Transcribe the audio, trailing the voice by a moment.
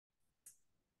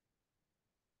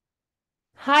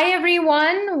Hi,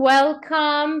 everyone.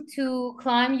 Welcome to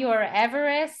Climb Your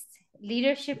Everest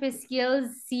Leadership Skills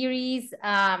series.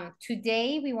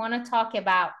 Today, we want to talk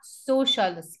about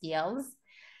social skills.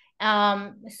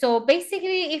 So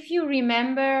basically, if you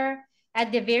remember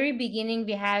at the very beginning,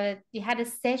 we had a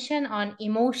session on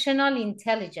emotional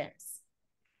intelligence.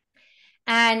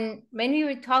 And when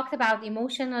we talked about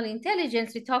emotional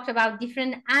intelligence, we talked about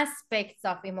different aspects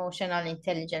of emotional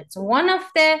intelligence. One of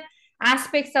the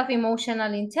aspects of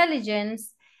emotional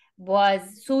intelligence was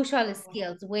social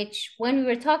skills, which when we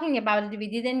were talking about it, we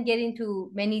didn't get into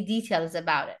many details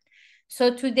about it.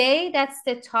 So today, that's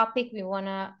the topic we want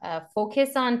to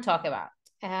focus on, talk about.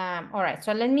 All right,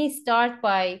 so let me start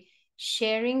by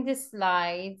sharing the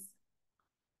slides.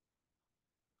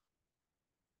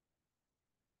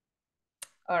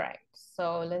 All right,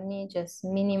 so let me just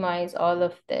minimize all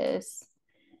of this.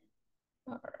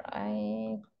 All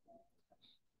right.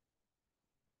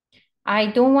 I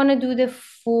don't want to do the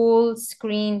full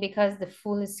screen because the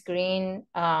full screen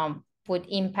would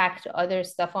impact other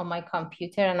stuff on my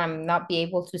computer and I'm not be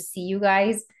able to see you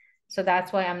guys. So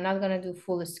that's why I'm not going to do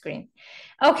full screen.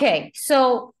 Okay,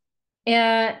 so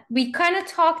we kind of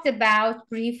talked about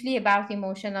briefly about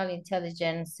emotional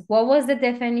intelligence. What was the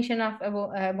definition of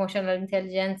emotional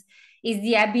intelligence? Is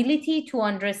the ability to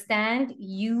understand,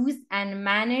 use, and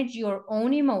manage your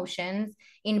own emotions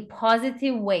in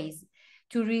positive ways,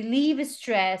 to relieve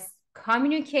stress,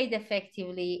 communicate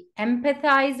effectively,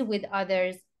 empathize with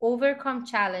others, overcome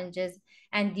challenges,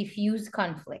 and diffuse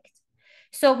conflict.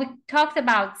 So we talked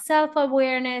about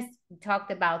self-awareness, we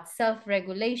talked about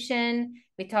self-regulation,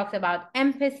 we talked about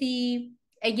empathy.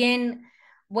 Again,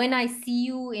 when I see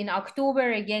you in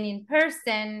October again in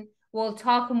person, we'll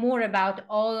talk more about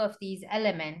all of these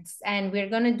elements. And we're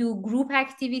going to do group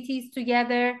activities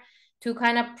together to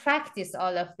kind of practice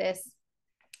all of this.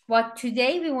 But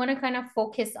today we want to kind of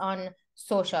focus on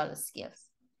social skills.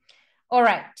 All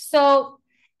right. So,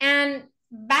 and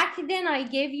back then I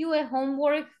gave you a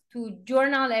homework to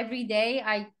journal every day.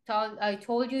 I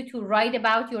told you to write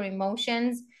about your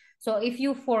emotions. So if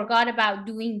you forgot about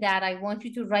doing that, I want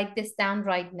you to write this down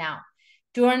right now.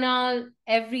 Journal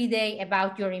every day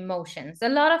about your emotions. A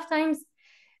lot of times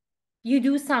you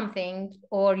do something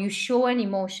or you show an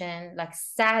emotion like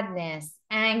sadness,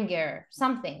 anger,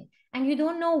 something, and you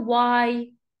don't know why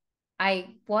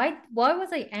was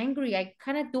I angry? I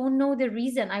kind of don't know the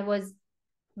reason. I was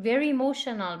very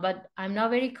emotional, but I'm not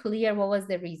very clear what was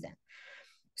the reason.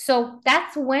 So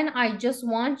that's when I just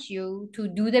want you to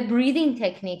do the breathing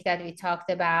technique that we talked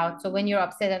about. So when you're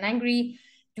upset and angry,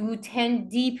 do 10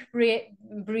 deep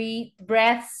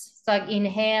breaths. So like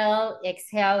inhale,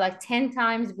 exhale like 10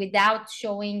 times without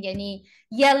showing any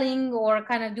yelling or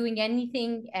kind of doing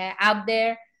anything out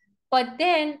there. But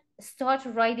then start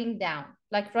writing down,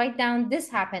 like write down this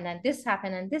happened and this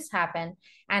happened and this happened.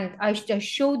 And I just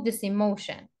showed this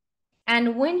emotion.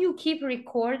 And when you keep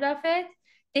record of it,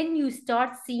 then you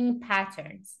start seeing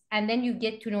patterns and then you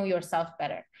get to know yourself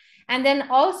better. And then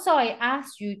also I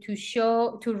asked you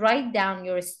to write down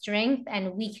your strength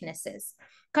and weaknesses.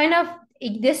 Kind of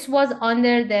this was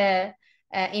under the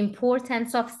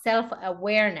importance of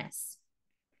self-awareness,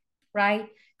 right?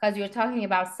 Because you're talking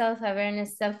about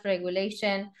self-awareness,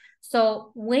 self-regulation.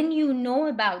 So when you know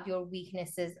about your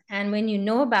weaknesses and when you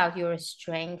know about your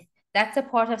strength, that's a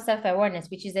part of self-awareness,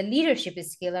 which is a leadership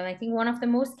skill. And I think one of the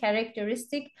most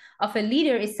characteristic of a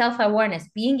leader is self-awareness,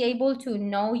 being able to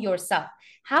know yourself.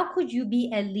 How could you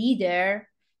be a leader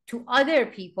to other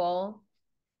people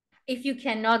if you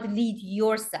cannot lead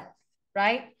yourself,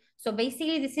 right? So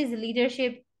basically, this is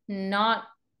leadership, not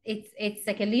it's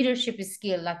like a leadership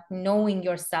skill, like knowing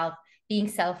yourself, being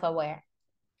self-aware.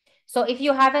 So if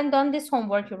you haven't done this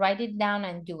homework, you write it down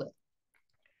and do it.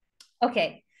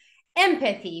 Okay.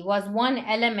 Empathy was one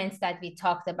element that we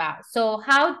talked about. So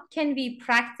how can we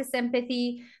practice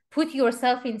empathy? Put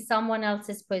yourself in someone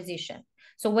else's position.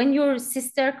 So when your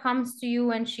sister comes to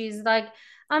you and she's like,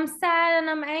 I'm sad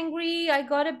and I'm angry, I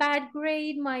got a bad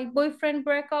grade, my boyfriend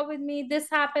broke up with me, this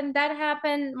happened, that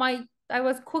happened, my I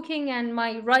was cooking and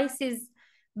my rice is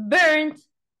burnt.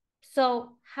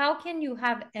 So how can you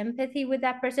have empathy with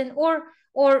that person?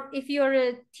 Or if you're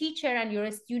a teacher and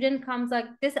your student comes like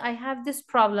this, I have this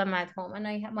problem at home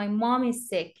and my mom is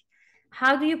sick.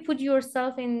 How do you put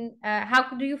yourself in, how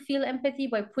do you feel empathy?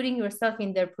 By putting yourself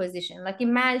in their position. Like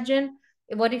imagine,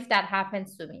 what if that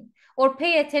happens to me? Or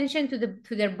pay attention to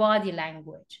their body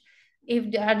language.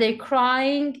 If are they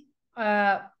crying,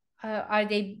 are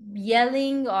they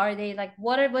yelling, are they like,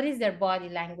 what is their body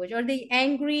language? Are they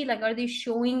angry, like are they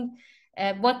showing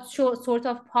what sort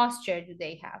of posture do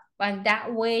they have? And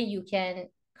that way you can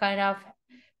kind of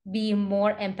be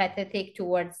more empathetic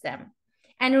towards them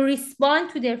and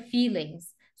respond to their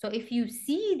feelings. So if you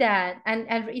see that, and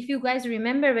if you guys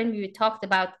remember when we talked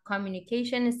about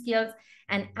communication skills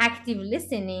and active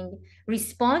listening,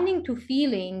 responding to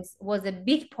feelings was a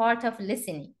big part of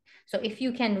listening. So if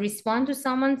you can respond to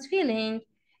someone's feeling,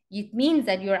 it means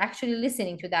that you're actually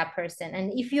listening to that person.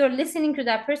 And if you're listening to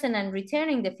that person and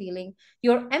returning the feeling,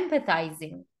 you're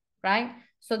empathizing, right?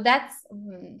 So that's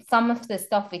some of the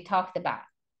stuff we talked about.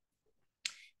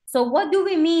 So what do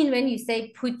we mean when you say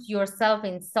put yourself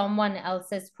in someone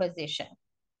else's position?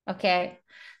 Okay.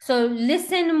 So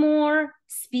listen more,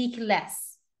 speak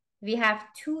less. We have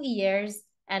 2 ears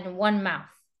and one mouth.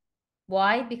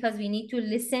 Why? Because we need to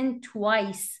listen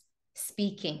twice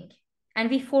speaking. And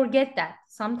we forget that.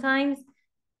 Sometimes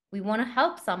we want to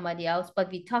help somebody else, but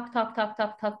we talk, talk, talk,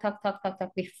 talk, talk, talk, talk, talk,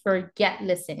 talk. We forget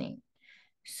listening.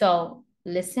 So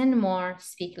listen more,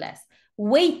 speak less.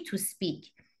 Wait to speak.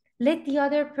 Let the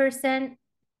other person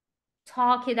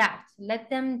talk it out.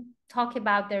 Let them talk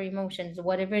about their emotions,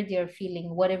 whatever they're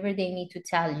feeling, whatever they need to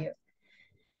tell you.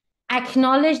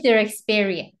 Acknowledge their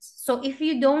experience. So if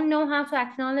you don't know how to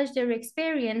acknowledge their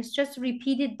experience, just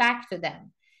repeat it back to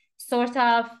them. Sort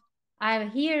of, I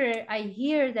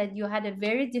hear that you had a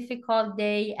very difficult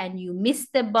day and you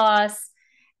missed the bus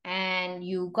and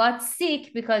you got sick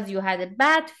because you had a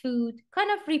bad food. Kind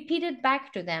of repeat it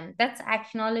back to them. That's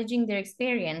acknowledging their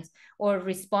experience or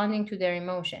responding to their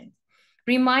emotions.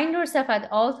 Remind yourself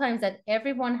at all times that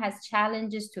everyone has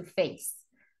challenges to face,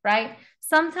 right?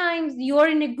 Sometimes you're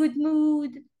in a good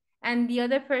mood and the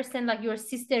other person, like your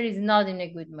sister, is not in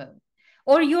a good mood.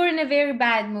 Or you're in a very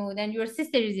bad mood and your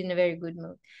sister is in a very good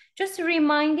mood. Just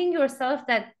reminding yourself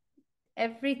that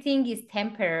everything is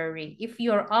temporary. If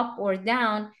you're up or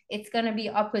down, it's going to be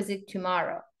opposite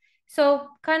tomorrow. So,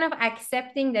 kind of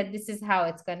accepting that this is how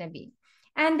it's going to be.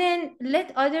 And then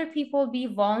let other people be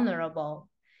vulnerable.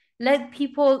 Let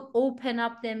people open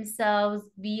up themselves,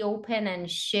 be open and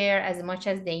share as much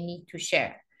as they need to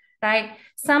share, right?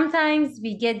 Sometimes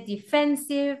we get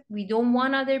defensive. We don't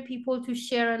want other people to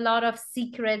share a lot of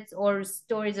secrets or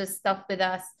stories or stuff with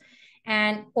us.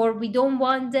 And or we don't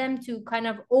want them to kind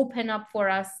of open up for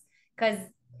us because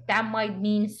that might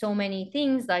mean so many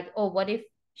things like, oh, what if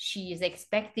she is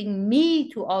expecting me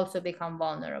to also become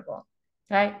vulnerable,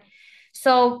 right?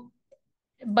 So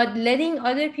but letting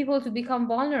other people to become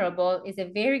vulnerable is a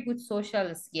very good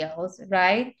social skills,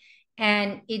 right?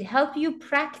 And it helps you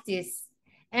practice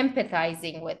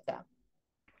empathizing with them.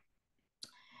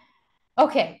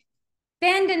 Okay,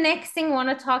 then the next thing I want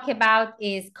to talk about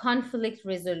is conflict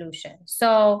resolution.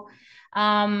 So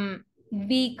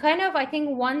we kind of, I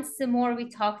think once more we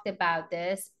talked about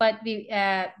this, but the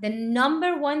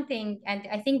number one thing, and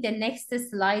I think the next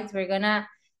slides we're gonna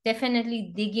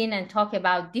definitely dig in and talk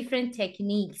about different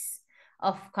techniques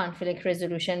of conflict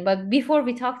resolution. But before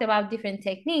we talked about different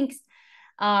techniques,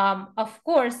 of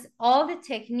course, all the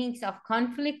techniques of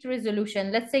conflict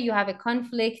resolution, let's say you have a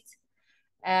conflict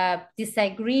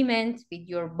disagreement with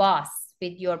your boss,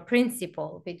 with your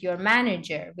principal, with your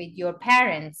manager, with your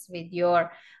parents, with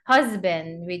your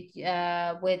husband, with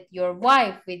your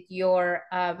wife, with your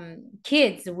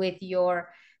kids, with your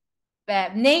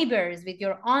neighbors, with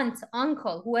your aunt,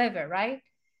 uncle, whoever, right?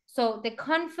 So the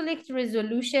conflict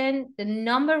resolution, the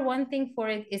number one thing for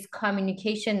it is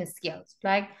communication skills.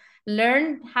 Like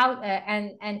learn how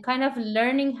and kind of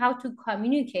learning how to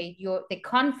communicate the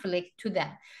conflict to them.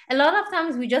 A lot of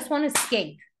times we just want to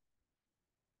escape.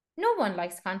 No one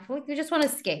likes conflict. We just want to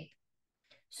escape.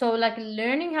 So like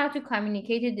learning how to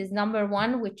communicate it is number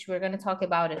one, which we're going to talk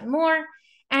about it more,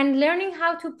 and learning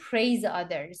how to praise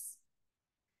others.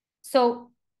 So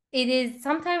it is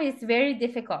sometimes it's very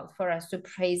difficult for us to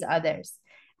praise others.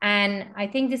 And I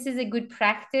think this is a good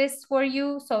practice for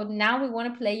you. So now we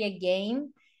want to play a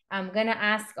game. I'm going to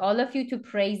ask all of you to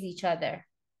praise each other.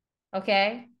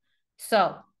 Okay?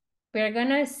 So we're going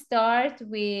to start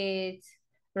with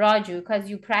Raju because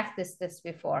you practiced this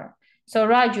before. So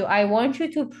Raju, I want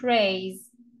you to praise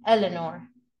Eleanor.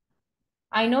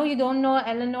 I know you don't know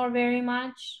Eleanor very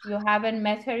much. You haven't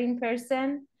met her in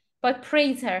person, but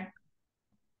praise her.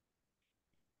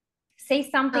 Say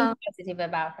something positive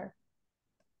about her.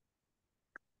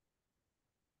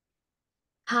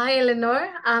 Hi, Eleanor.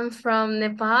 I'm from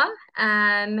Nepal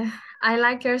and I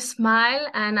like your smile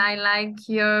and I like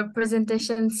your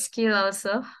presentation skill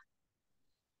also.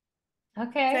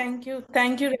 Okay. Thank you.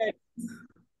 Thank you.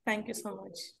 Thank you so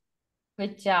much.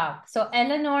 Good job. So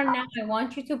Eleanor, now I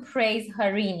want you to praise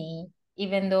Harini,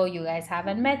 even though you guys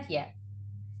haven't met yet.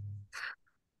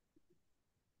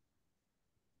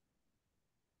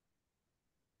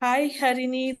 Hi,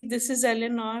 Harini. This is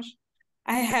Eleanor.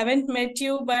 I haven't met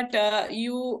you, but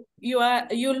you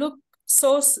look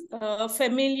so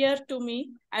familiar to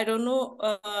me. I don't know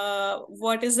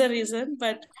what is the reason,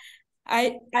 but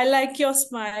I like your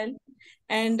smile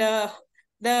and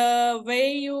the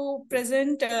way you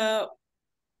present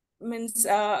means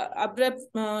abrupt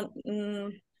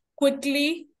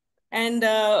quickly and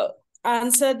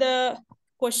answer the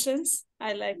questions.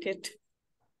 I like it.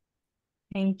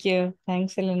 Thank you.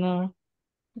 Thanks, Eleanor.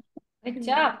 Good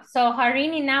job. So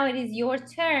Harini, now it is your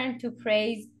turn to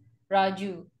praise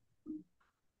Raju.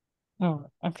 Oh,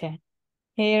 okay.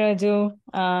 Hey, Raju.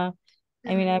 I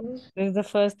mean, this is the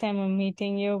first time I'm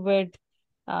meeting you, but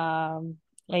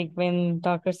like when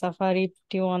Dr. Safari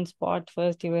put you on spot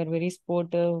first, you were very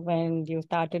sportive and you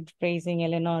started praising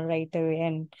Eleanor right away,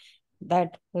 and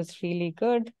that was really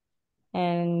good.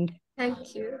 And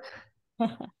Thank you.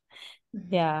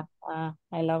 yeah,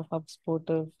 I love how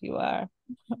sportive you are.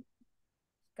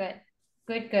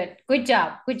 Good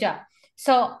job.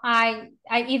 So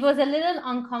it was a little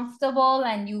uncomfortable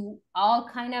and you all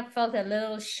kind of felt a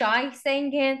little shy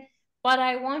saying it, but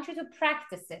I want you to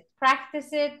practice it. Practice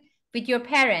it with your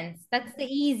parents. That's the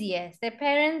easiest. The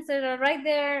parents that are right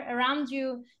there around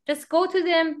you, just go to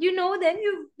them. You know them,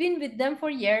 you've been with them for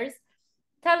years.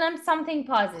 Tell them something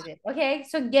positive. Okay.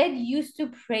 So get used to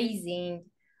praising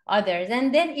others.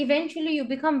 And then eventually you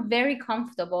become very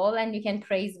comfortable and you can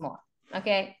praise more.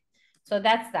 Okay. So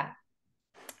that's that.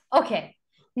 Okay.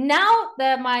 Now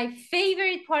my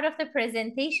favorite part of the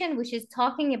presentation, which is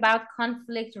talking about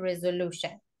conflict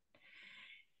resolution.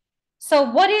 So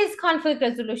what is conflict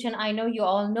resolution? I know you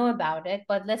all know about it,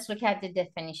 but let's look at the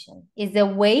definition. Is a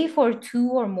way for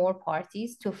two or more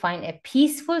parties to find a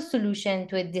peaceful solution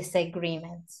to a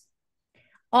disagreement.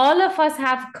 All of us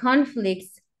have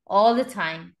conflicts all the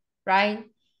time, right?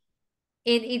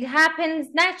 It happens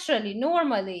naturally,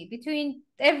 normally, between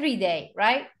every day,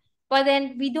 right? But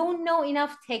then we don't know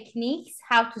enough techniques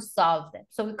how to solve them.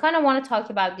 So we kind of want to talk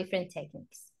about different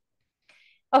techniques.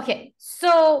 Okay,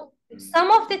 so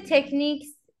some of the techniques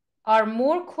are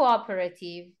more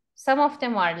cooperative, some of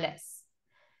them are less.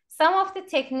 Some of the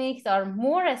techniques are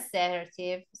more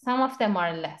assertive, some of them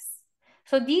are less.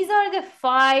 So these are the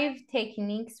 5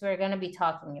 techniques we're going to be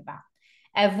talking about.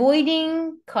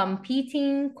 Avoiding,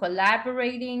 competing,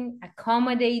 collaborating,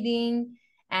 accommodating,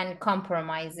 and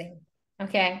compromising.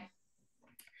 Okay.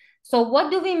 So what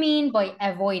do we mean by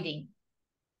avoiding?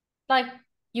 Like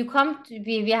you come to,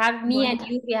 we have me and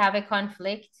you, we have a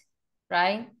conflict,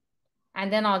 right?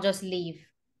 And then I'll just leave.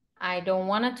 I don't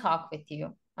want to talk with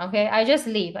you. Okay. I just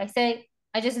leave. I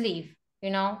just leave.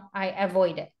 I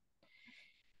avoid it.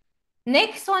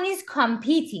 Next one is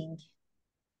competing,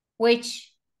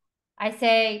 which I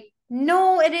say,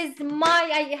 no, it is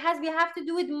we have to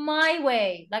do it my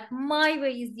way. Like my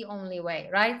way is the only way,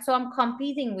 right? So I'm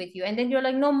competing with you. And then you're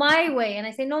like, no, my way. And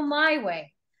I say, no, my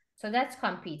way. So that's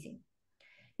competing.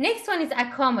 Next one is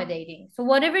accommodating. So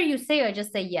whatever you say, I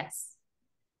just say yes.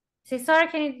 Say, sorry,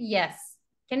 can you? Yes.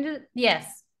 Can you?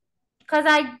 Yes. Because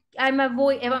I'm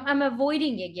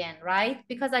avoiding again, right?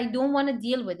 Because I don't want to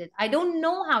deal with it. I don't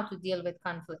know how to deal with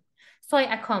conflict. So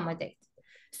I accommodate.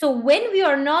 So when we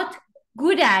are not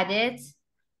good at it,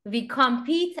 we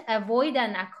compete, avoid,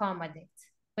 and accommodate.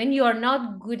 When you are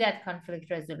not good at conflict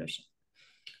resolution.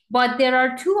 But there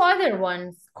are 2 other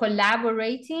ones,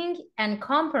 collaborating and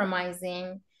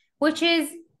compromising, which is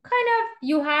kind of,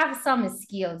 you have some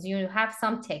skills, you have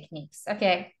some techniques,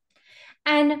 okay?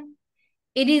 And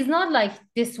it is not like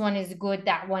this one is good,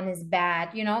 that one is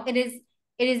bad, it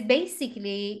is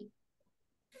basically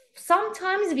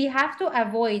sometimes we have to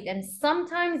avoid and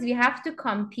sometimes we have to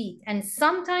compete and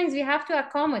sometimes we have to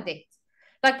accommodate.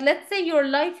 Like let's say your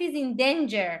life is in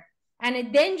danger and a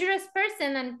dangerous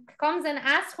person and comes and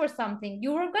asks for something,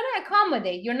 you're going to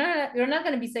accommodate. You're not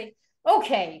going to be saying,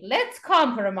 okay, let's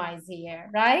compromise here,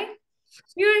 right?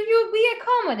 You'll be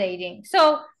accommodating.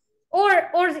 So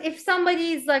or if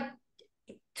somebody is like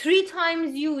 3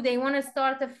 times they want to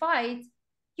start a fight,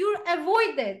 you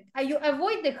avoid it. You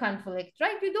avoid the conflict,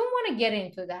 right? You don't want to get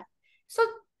into that. So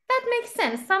that makes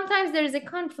sense. Sometimes there's a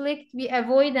conflict, we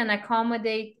avoid and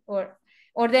accommodate, or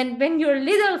then when your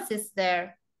little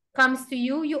sister comes to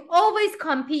you, you always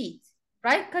compete,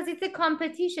 right? Because it's a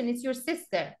competition, it's your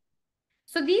sister.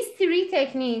 So these 3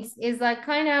 techniques is like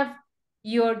kind of,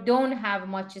 you don't have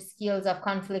much skills of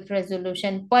conflict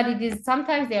resolution, but it is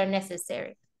sometimes they are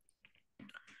necessary.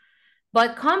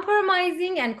 But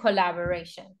compromising and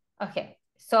collaboration. Okay,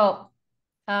 so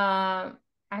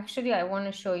actually I want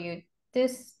to show you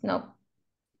this. No.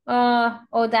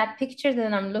 That picture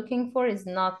that I'm looking for is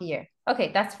not here.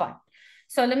 Okay, that's fine.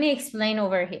 So let me explain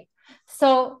over here.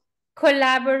 So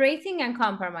collaborating and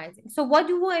compromising. So what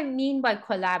do I mean by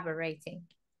collaborating?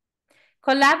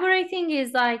 Collaborating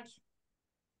is like,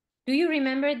 do you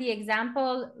remember the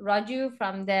example, Raju,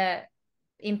 from the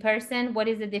in person? What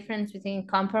is the difference between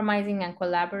compromising and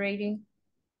collaborating?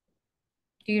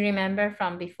 Do you remember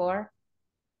from before?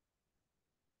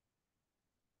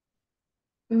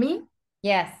 Me?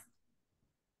 Yes.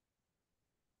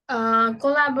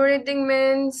 Collaborating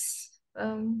means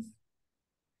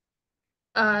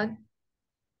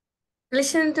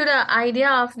listen to the idea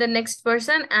of the next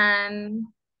person and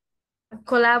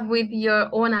collab with your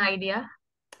own idea.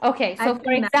 Okay, I so for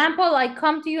think that, example, I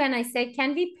come to you and I say,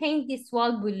 can we paint this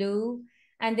wall blue?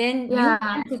 And then you yeah,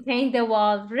 want to paint the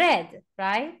wall red,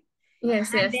 right?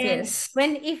 yes, And yes,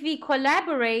 then yes. if we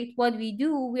collaborate, what we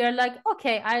do, we are like,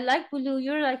 okay, I like blue,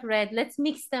 you're like red, let's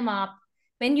mix them up.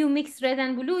 When you mix red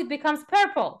and blue, it becomes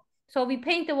purple. So we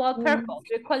paint the wall purple.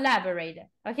 We collaborated,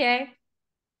 okay?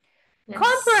 Yes.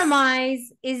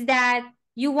 Compromise is that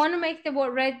you want to make the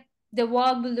wall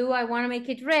blue, I want to make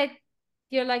it red.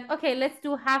 You're like, okay, let's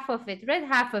do half of it red,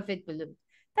 half of it blue.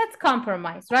 That's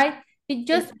compromise, right? We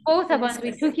just, both of us,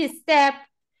 we took a step,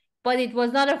 but it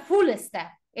was not a full step.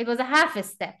 It was a half a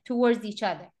step towards each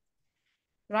other,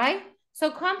 right? So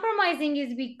compromising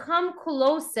is we come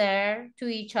closer to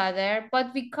each other,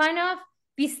 but we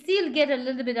still get a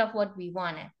little bit of what we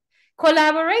wanted.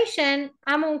 Collaboration,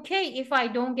 I'm okay if I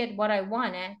don't get what I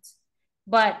wanted,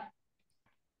 but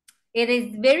it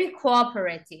is very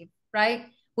cooperative, right?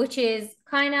 Which is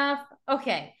kind of,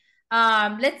 okay,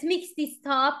 let's mix this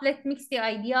up, let's mix the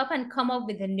idea up and come up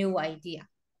with a new idea.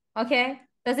 Okay,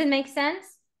 does it make sense?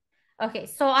 Okay,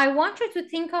 so I want you to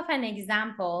think of an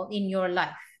example in your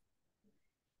life.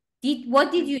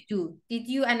 What did you do?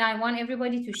 And I want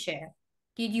everybody to share.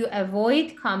 Did you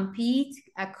avoid, compete,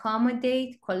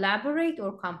 accommodate, collaborate,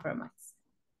 or compromise?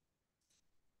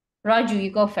 Raju, you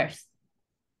go first.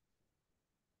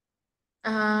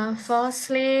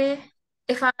 Firstly,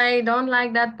 if I don't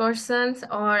like that person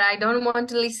or I don't want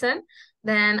to listen,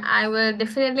 then I will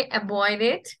definitely avoid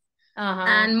it.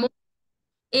 And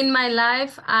in my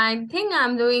life, I think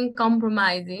I'm doing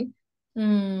compromising.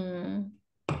 Good.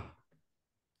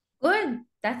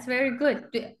 That's very good.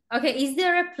 Okay, is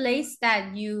there a place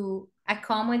that you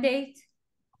accommodate?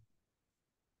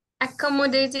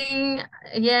 Accommodating,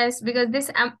 yes, because this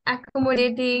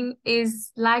accommodating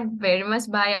is like very much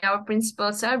by our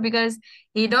principal sir, because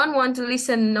he don't want to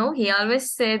listen no, he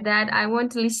always said that I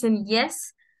want to listen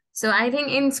yes. So I think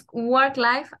in work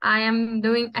life I am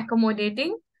doing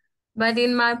accommodating, but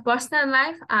in my personal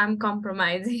life I'm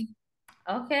compromising.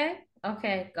 Okay,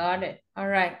 got it. All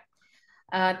right.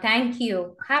 Thank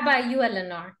you. How about you,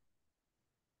 Eleanor?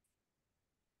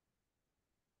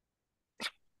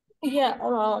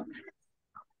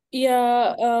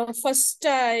 First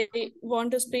I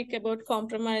want to speak about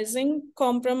compromising.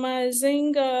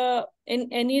 Compromising in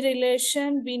any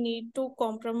relation, we need to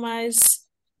compromise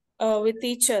with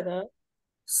each other.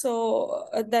 So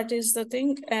that is the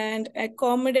thing. And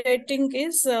accommodating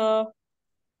is you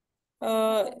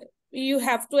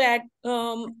have to act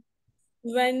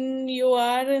when you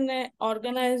are in an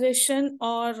organization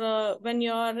or when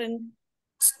you are in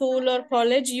school or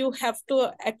college, you have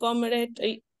to accommodate,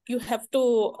 you have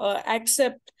to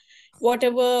accept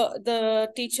whatever the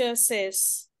teacher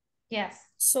says. Yes.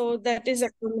 So that is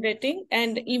accommodating.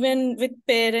 And even with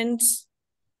parents,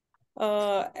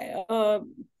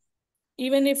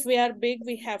 even if we are big,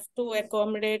 we have to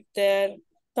accommodate their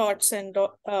thoughts and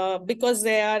because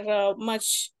they are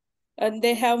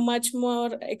they have much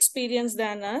more experience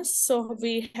than us, so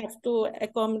we have to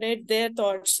accommodate their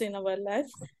thoughts in our life.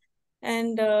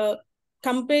 And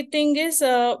competing is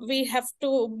we have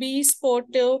to be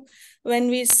sportive when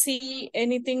we see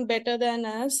anything better than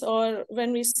us, or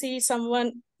when we see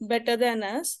someone better than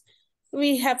us,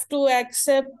 we have to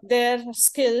accept their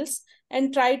skills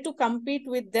and try to compete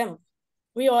with them.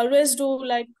 We always do,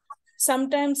 like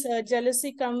sometimes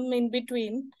jealousy come in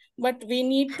between, but we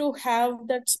need to have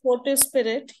that sportive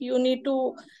spirit. You need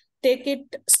to take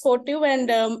it sportive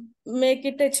and make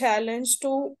it a challenge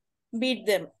to beat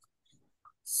them.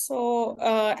 So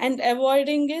and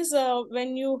avoiding is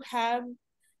when you have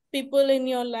people in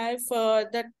your life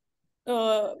that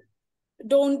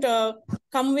don't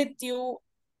come with you,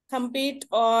 compete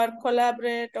or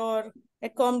collaborate or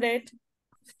accommodate.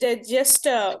 They just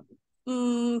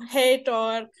hate,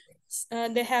 or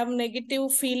they have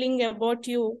negative feeling about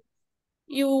you.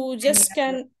 You just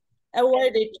can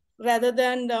avoid it rather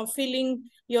than feeling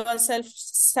yourself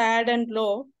sad and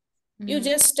low. You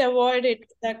just avoid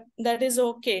it. That is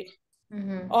okay.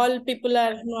 All people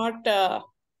are not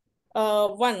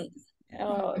one.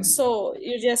 So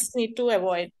you just need to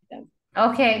avoid them.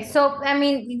 Okay, so I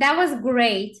mean, that was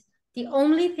great. The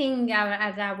only thing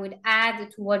I would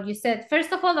add to what you said,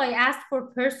 first of all, I asked for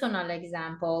personal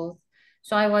examples.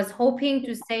 So I was hoping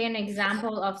to say an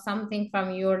example of something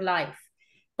from your life.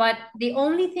 But the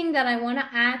only thing that I want to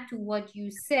add to what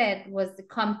you said was the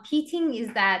competing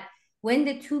is that when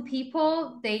the two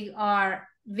people, they are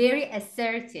very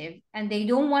assertive and they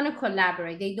don't want to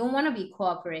collaborate, they don't want to be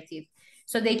cooperative.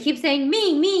 So they keep saying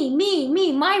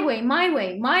me, my way, my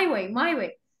way, my way, my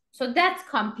way. So that's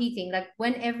competing, like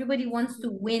when everybody wants to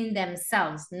win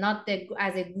themselves, not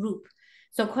as a group.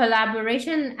 So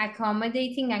collaboration,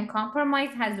 accommodating, and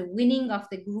compromise has winning of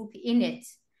the group in it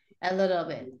a little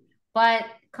bit. But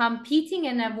competing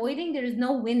and avoiding, there is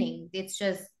no winning. It's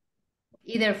just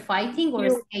either fighting or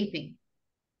You, escaping.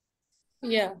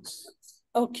 yeah.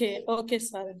 Okay,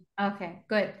 Sarah. Okay,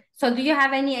 good. So do you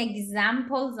have any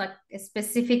examples, like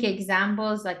specific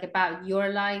examples, like about your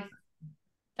life?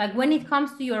 Like when it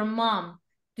comes to your mom,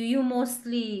 do you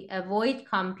mostly avoid,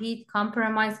 compete,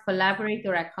 compromise, collaborate,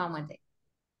 or accommodate?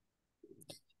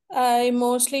 I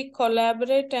mostly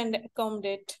collaborate and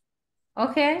accommodate.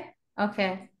 Okay,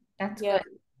 okay. That's Yeah.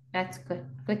 good. That's good.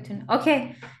 Good to know.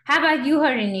 Okay. How about you,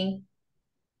 Harini?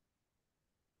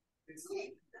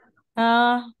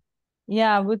 Uh,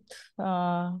 yeah, with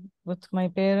my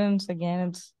parents again,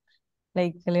 it's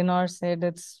like Eleanor said,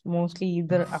 it's mostly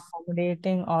either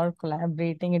accommodating or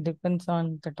collaborating. It depends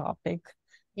on the topic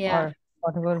Yeah. or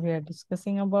whatever we are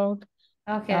discussing about.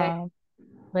 Okay. Uh,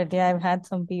 but yeah, I've had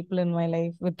some people in my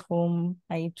life with whom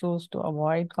I chose to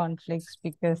avoid conflicts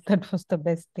because that was the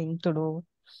best thing to do.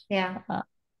 Yeah. Uh,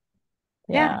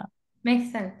 Yeah. yeah.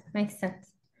 Makes sense. Makes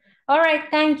sense. All right.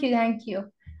 Thank you. Thank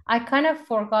you. I kind of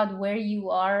forgot where you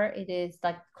are. It is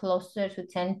like closer to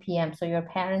 10 p.m. So your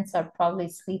parents are probably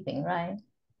sleeping, right?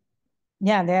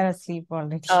 Yeah, they are asleep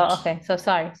already. Oh, okay. So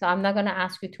sorry. So I'm not gonna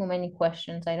ask you too many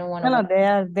questions. I don't want No, to no,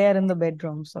 wait. they are in the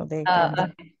bedroom, so they can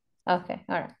just. Okay. Okay.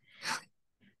 All right.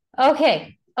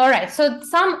 Okay. All right. So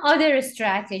some other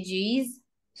strategies.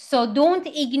 So don't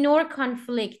ignore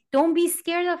conflict. Don't be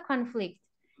scared of conflict.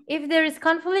 If there is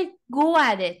conflict, go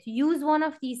at it. Use one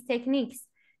of these techniques.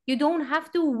 You don't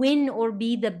have to win or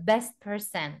be the best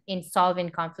person in solving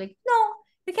conflict. No,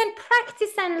 you can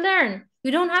practice and learn.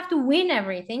 You don't have to win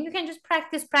everything. You can just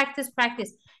practice, practice,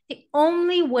 practice. The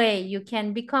only way you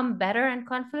can become better in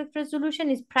conflict resolution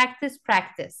is practice,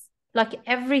 practice, like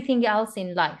everything else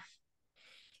in life.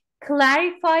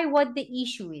 Clarify what the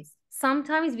issue is.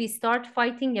 Sometimes we start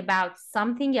fighting about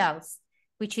something else,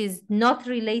 which is not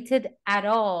related at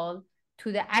all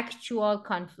to the actual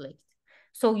conflict.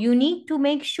 So you need to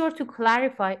make sure to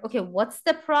clarify, okay, what's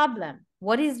the problem?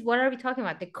 What are we talking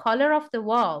about? The color of the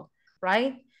wall,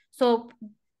 right? So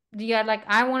you're like,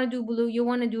 I want to do blue, you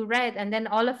want to do red, and then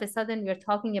all of a sudden we're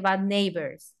talking about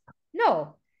neighbors.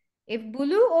 No. If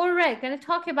blue or red, gonna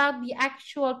talk about the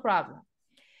actual problem.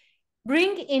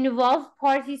 Bring involved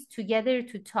parties together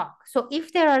to talk. So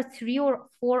if there are 3 or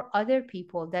 4 other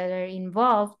people that are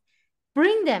involved,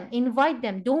 bring them, invite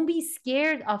them. Don't be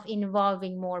scared of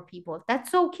involving more people.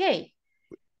 That's okay.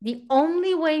 The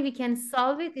only way we can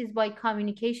solve it is by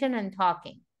communication and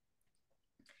talking.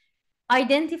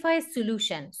 Identify a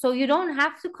solution. So you don't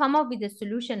have to come up with a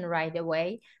solution right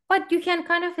away, but you can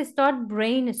kind of start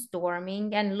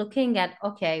brainstorming and looking at,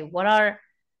 okay, what are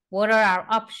our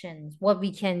options, what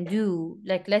we can do,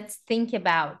 like let's think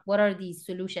about what are these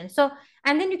solutions. So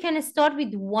and then you can start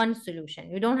with one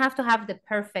solution. You don't have to have the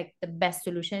perfect, the best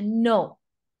solution. No,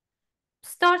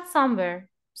 start somewhere,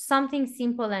 something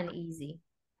simple and easy,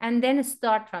 and then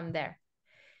start from there.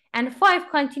 And 5,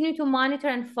 continue to monitor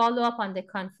and follow up on the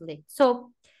conflict.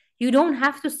 So you don't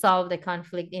have to solve the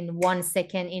conflict in 1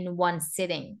 second, in one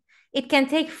sitting. It can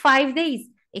take 5 days.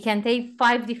 It can take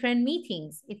 5 different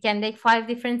meetings. It can take 5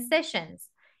 different sessions.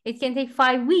 It can take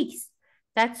 5 weeks.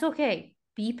 That's okay.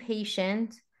 Be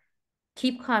patient.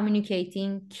 Keep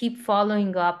communicating. Keep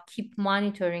following up. Keep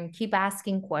monitoring. Keep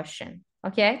asking questions.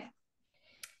 Okay?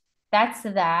 That's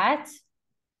that.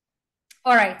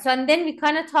 All right. So, and then we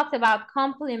kind of talked about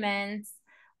compliments,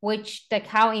 which like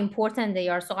how important they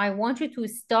are. So I want you to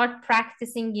start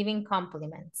practicing giving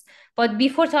compliments. But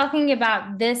before talking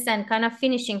about this and kind of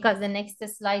finishing, because the next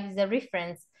slide is a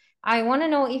reference, I want to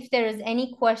know if there is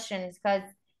any questions, because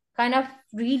kind of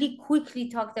really quickly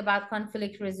talked about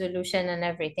conflict resolution and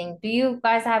everything. Do you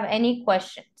guys have any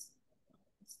questions?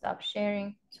 Stop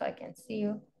sharing so I can see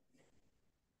you.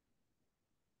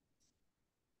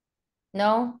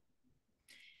 No?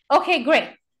 Okay, great.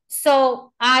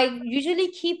 So I usually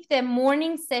keep the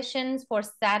morning sessions for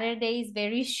Saturdays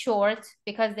very short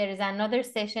because there is another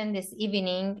session this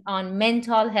evening on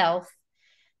mental health.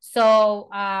 So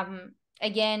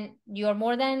again, you're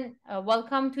more than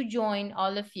welcome to join,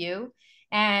 all of you.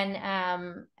 And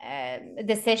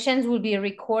the sessions will be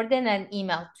recorded and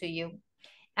emailed to you.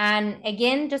 And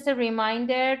again, just a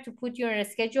reminder to put your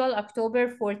schedule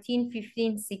October 14,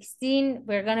 15, 16.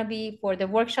 We're going to be for the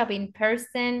workshop in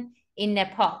person in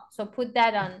Nepal. So put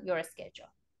that on your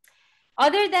schedule.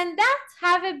 Other than that,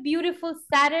 have a beautiful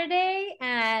Saturday,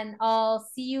 and I'll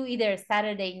see you either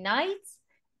Saturday night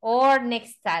or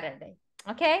next Saturday.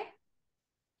 Okay?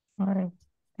 All right.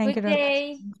 Thank you, Good Dr.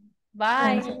 day.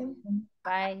 Thank Bye. you.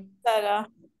 Bye. Sarah,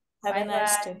 have a Bye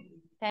nice bye. day.